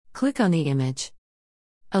Click on the image.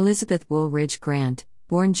 Elizabeth Woolridge Grant,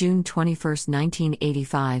 born June 21,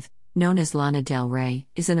 1985, known as Lana Del Rey,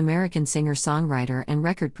 is an American singer-songwriter and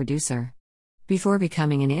record producer. Before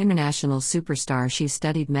becoming an international superstar, she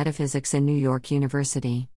studied metaphysics in New York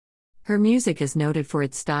University. Her music is noted for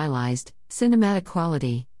its stylized, cinematic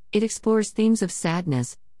quality. It explores themes of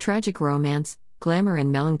sadness, tragic romance, glamour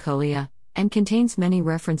and melancholia, and contains many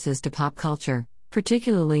references to pop culture,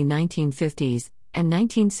 particularly 1950s and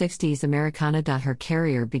 1960s Americana. Her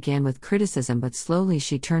career began with criticism, but slowly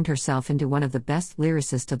she turned herself into one of the best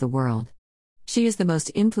lyricists of the world. She is the most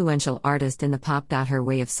influential artist in the pop. Her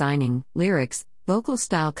way of signing, lyrics, vocal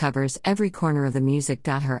style covers every corner of the music.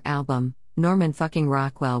 Her album, Norman fucking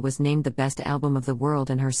Rockwell, was named the best album of the world,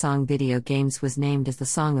 and her song Video Games was named as the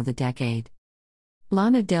song of the decade.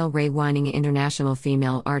 Lana Del Rey winning International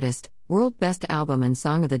Female Artist, World Best Album and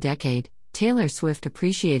Song of the Decade. Taylor Swift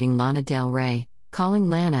appreciating Lana Del Rey, calling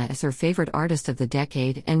Lana as her favorite artist of the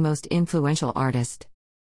decade and most influential artist.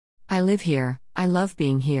 I live here, I love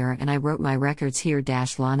being here, and I wrote my records here.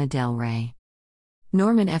 Lana Del Rey.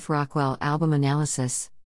 Norman F. Rockwell album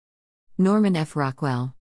analysis. Norman F.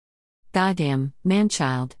 Rockwell. Goddamn,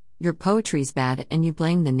 man-child, your poetry's bad and you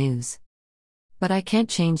blame the news. But I can't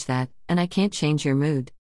change that, and I can't change your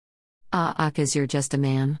mood. 'Cause you're just a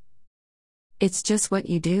man. It's just what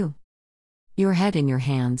you do. Your head in your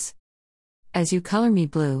hands. As You Color Me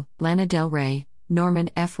Blue, Lana Del Rey, Norman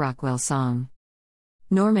F. Rockwell song.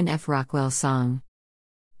 Norman F. Rockwell song.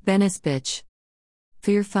 Venice Bitch.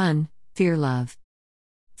 Fear Fun, Fear Love.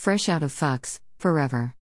 Fresh Out of Fucks,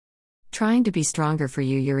 Forever. Trying to be stronger for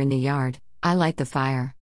you. You're in the yard, I light the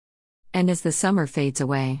fire. And as the summer fades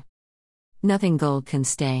away, nothing gold can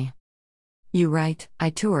stay. You write, I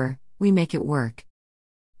tour, we make it work.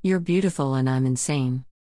 You're beautiful and I'm insane.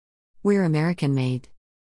 We're American made.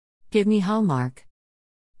 Give me Hallmark.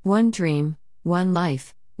 One dream, one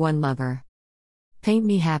life, one lover. Paint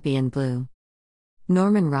me happy and blue.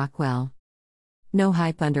 Norman Rockwell. No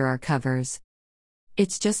hype under our covers.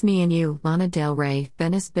 It's just me and you. Lana Del Rey,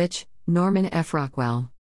 Venice Bitch, Norman F. Rockwell.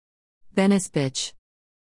 Venice Bitch.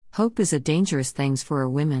 Hope is a dangerous thing for a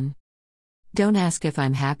woman. Don't ask if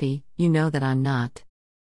I'm happy, you know that I'm not.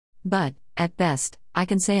 But, at best, I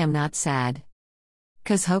can say I'm not sad.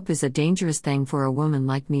 'Cause hope is a dangerous thing for a woman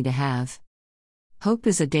like me to have. Hope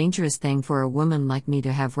is a dangerous thing for a woman like me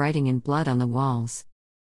to have, writing in blood on the walls.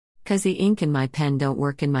 'Cause the ink in my pen don't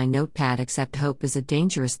work in my notepad, except hope is a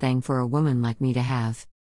dangerous thing for a woman like me to have.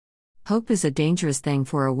 Hope is a dangerous thing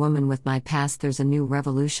for a woman with my past. There's a new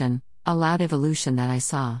revolution, a loud evolution that I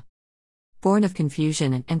saw. Born of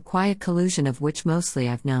confusion and quiet collusion, of which mostly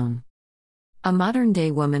I've known. A modern-day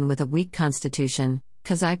woman with a weak constitution,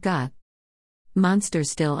 'cause I've got monsters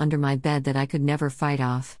still under my bed that I could never fight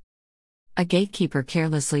off. A gatekeeper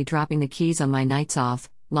carelessly dropping the keys on my nights off.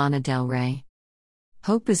 Lana Del Rey.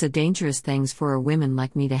 Hope is a dangerous thing for a woman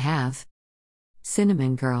like me to have.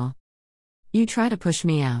 Cinnamon Girl. You try to push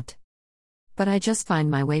me out, but I just find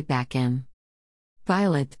my way back in.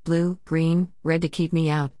 Violet, blue, green, red to keep me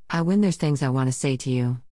out. I win. There's things I want to say to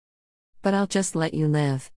you, but I'll just let you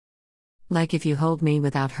live. Like if you hold me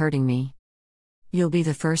without hurting me, you'll be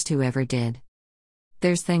the first who ever did.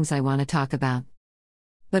 There's things I want to talk about,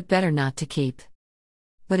 but better not to keep.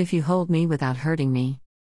 But if you hold me without hurting me,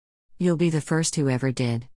 you'll be the first who ever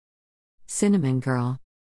did. Cinnamon Girl.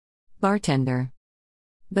 Bartender.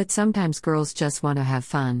 But sometimes girls just want to have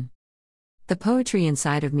fun. The poetry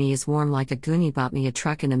inside of me is warm like a goonie bought me a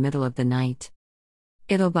truck in the middle of the night.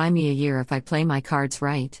 It'll buy me a year if I play my cards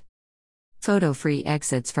right. Photo-free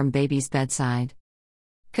exits from baby's bedside.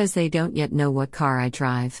 'Cause they don't yet know what car I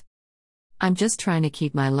drive. I'm just trying to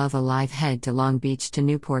keep my love alive. Head to Long Beach to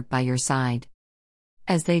Newport by your side.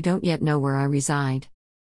 As they don't yet know where I reside.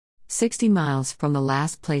 60 miles from the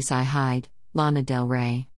last place I hide. Lana Del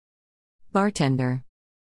Rey. Bartender.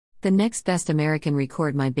 The next best American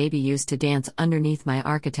record. My baby used to dance underneath my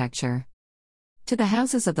architecture. To the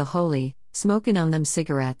houses of the holy, smoking on them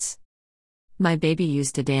cigarettes. My baby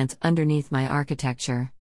used to dance underneath my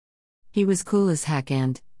architecture. He was cool as heck,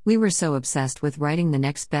 and we were so obsessed with writing the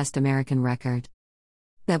next best American record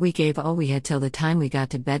that we gave all we had till the time we got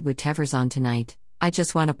to bed. Whatever's on tonight, I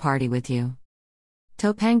just want to party with you.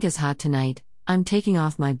 Topanga's hot tonight, I'm taking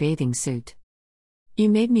off my bathing suit. You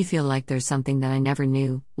made me feel like there's something that I never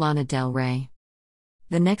knew. Lana Del Rey.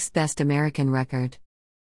 The next best American record.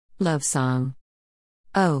 Love song.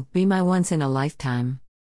 Oh, be my once in a lifetime.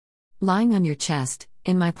 Lying on your chest,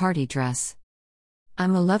 in my party dress.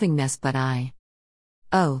 I'm a loving mess, but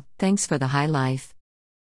oh, thanks for the high life.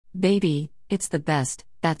 Baby, it's the best,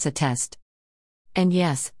 that's a test. And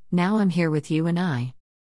yes, now I'm here with you and I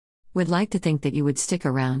Would like to think that you would stick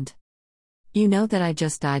around. You know that I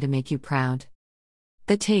just die to make you proud.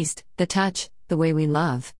 The taste, the touch, the way we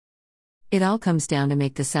love. It all comes down to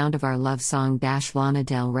make the sound of our love song. Lana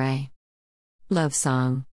Del Rey. Love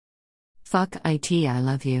song. Fuck it, I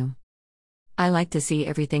love you. I like to see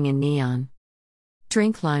everything in neon.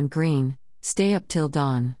 Drink lime green, stay up till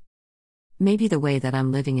dawn. Maybe the way that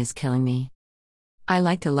I'm living is killing me. I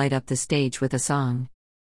like to light up the stage with a song.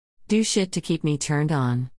 Do shit to keep me turned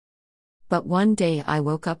on. But one day I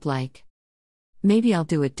woke up like, maybe I'll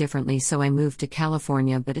do it differently, so I moved to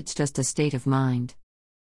California, but it's just a state of mind.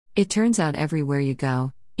 It turns out everywhere you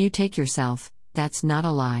go, you take yourself, that's not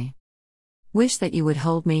a lie. Wish that you would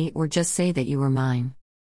hold me or just say that you were mine.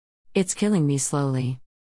 It's killing me slowly.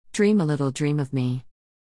 Dream a little dream of me.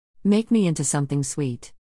 Make me into something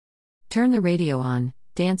sweet. Turn the radio on,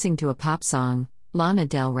 dancing to a pop song, Lana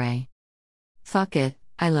Del Rey. Fuck it,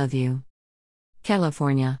 I love you.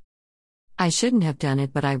 California. I shouldn't have done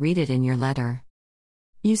it, but I read it in your letter.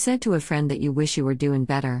 You said to a friend that you wish you were doing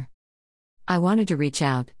better. I wanted to reach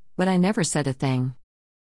out, but I never said a thing.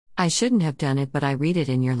 I shouldn't have done it, but I read it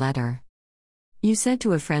in your letter. You said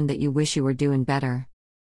to a friend that you wish you were doing better.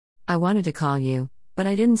 I wanted to call you, but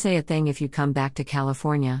I didn't say a thing. If you come back to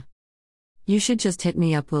California, you should just hit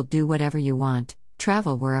me up. We'll do whatever you want,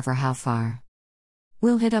 travel wherever, how far.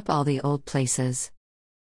 We'll hit up all the old places.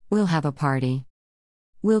 We'll have a party.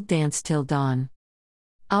 We'll dance till dawn.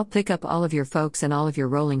 I'll pick up all of your folks and all of your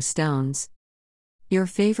Rolling Stones. Your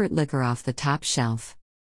favorite liquor off the top shelf.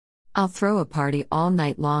 I'll throw a party all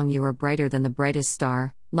night long. You are brighter than the brightest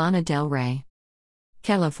star, Lana Del Rey.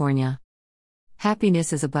 California.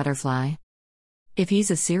 Happiness is a butterfly. If he's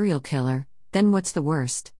a serial killer, then what's the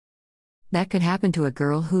worst that could happen to a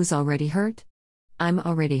girl who's already hurt? I'm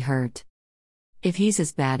already hurt. If he's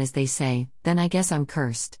as bad as they say, then I guess I'm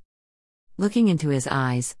cursed. Looking into his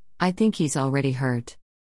eyes, I think he's already hurt.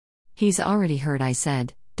 He's already hurt, I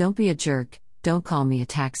said. Don't be a jerk, don't call me a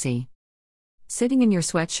taxi. Sitting in your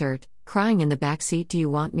sweatshirt, crying in the back seat. Do you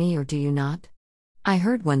want me or do you not? I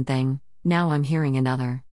heard one thing, now I'm hearing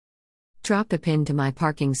another. Dropped a pin to my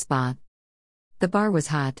parking spot. The bar was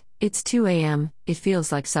hot, it's 2 a.m., it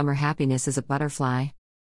feels like summer. Happiness is a butterfly.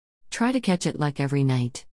 Try to catch it like every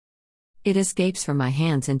night. It escapes from my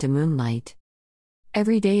hands into moonlight.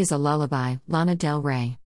 Every day is a lullaby, Lana Del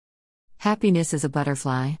Rey. Happiness is a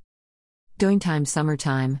butterfly. Doing time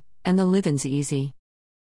summertime, and the livin's easy.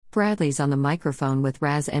 Bradley's on the microphone with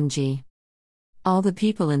Raz MG. All the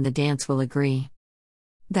people in the dance will agree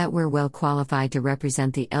that we're well qualified to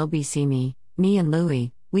represent the LBC. Me and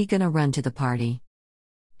Louie, we gonna run to the party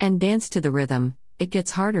and dance to the rhythm. It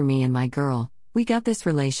gets harder, me and my girl, we got this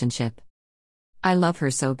relationship. I love her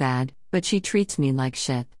so bad, but she treats me like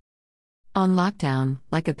shit. On lockdown,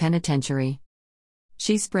 like a penitentiary.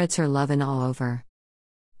 She spreads her lovin' all over.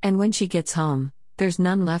 And when she gets home, there's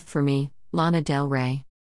none left for me, Lana Del Rey.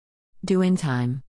 Do in time.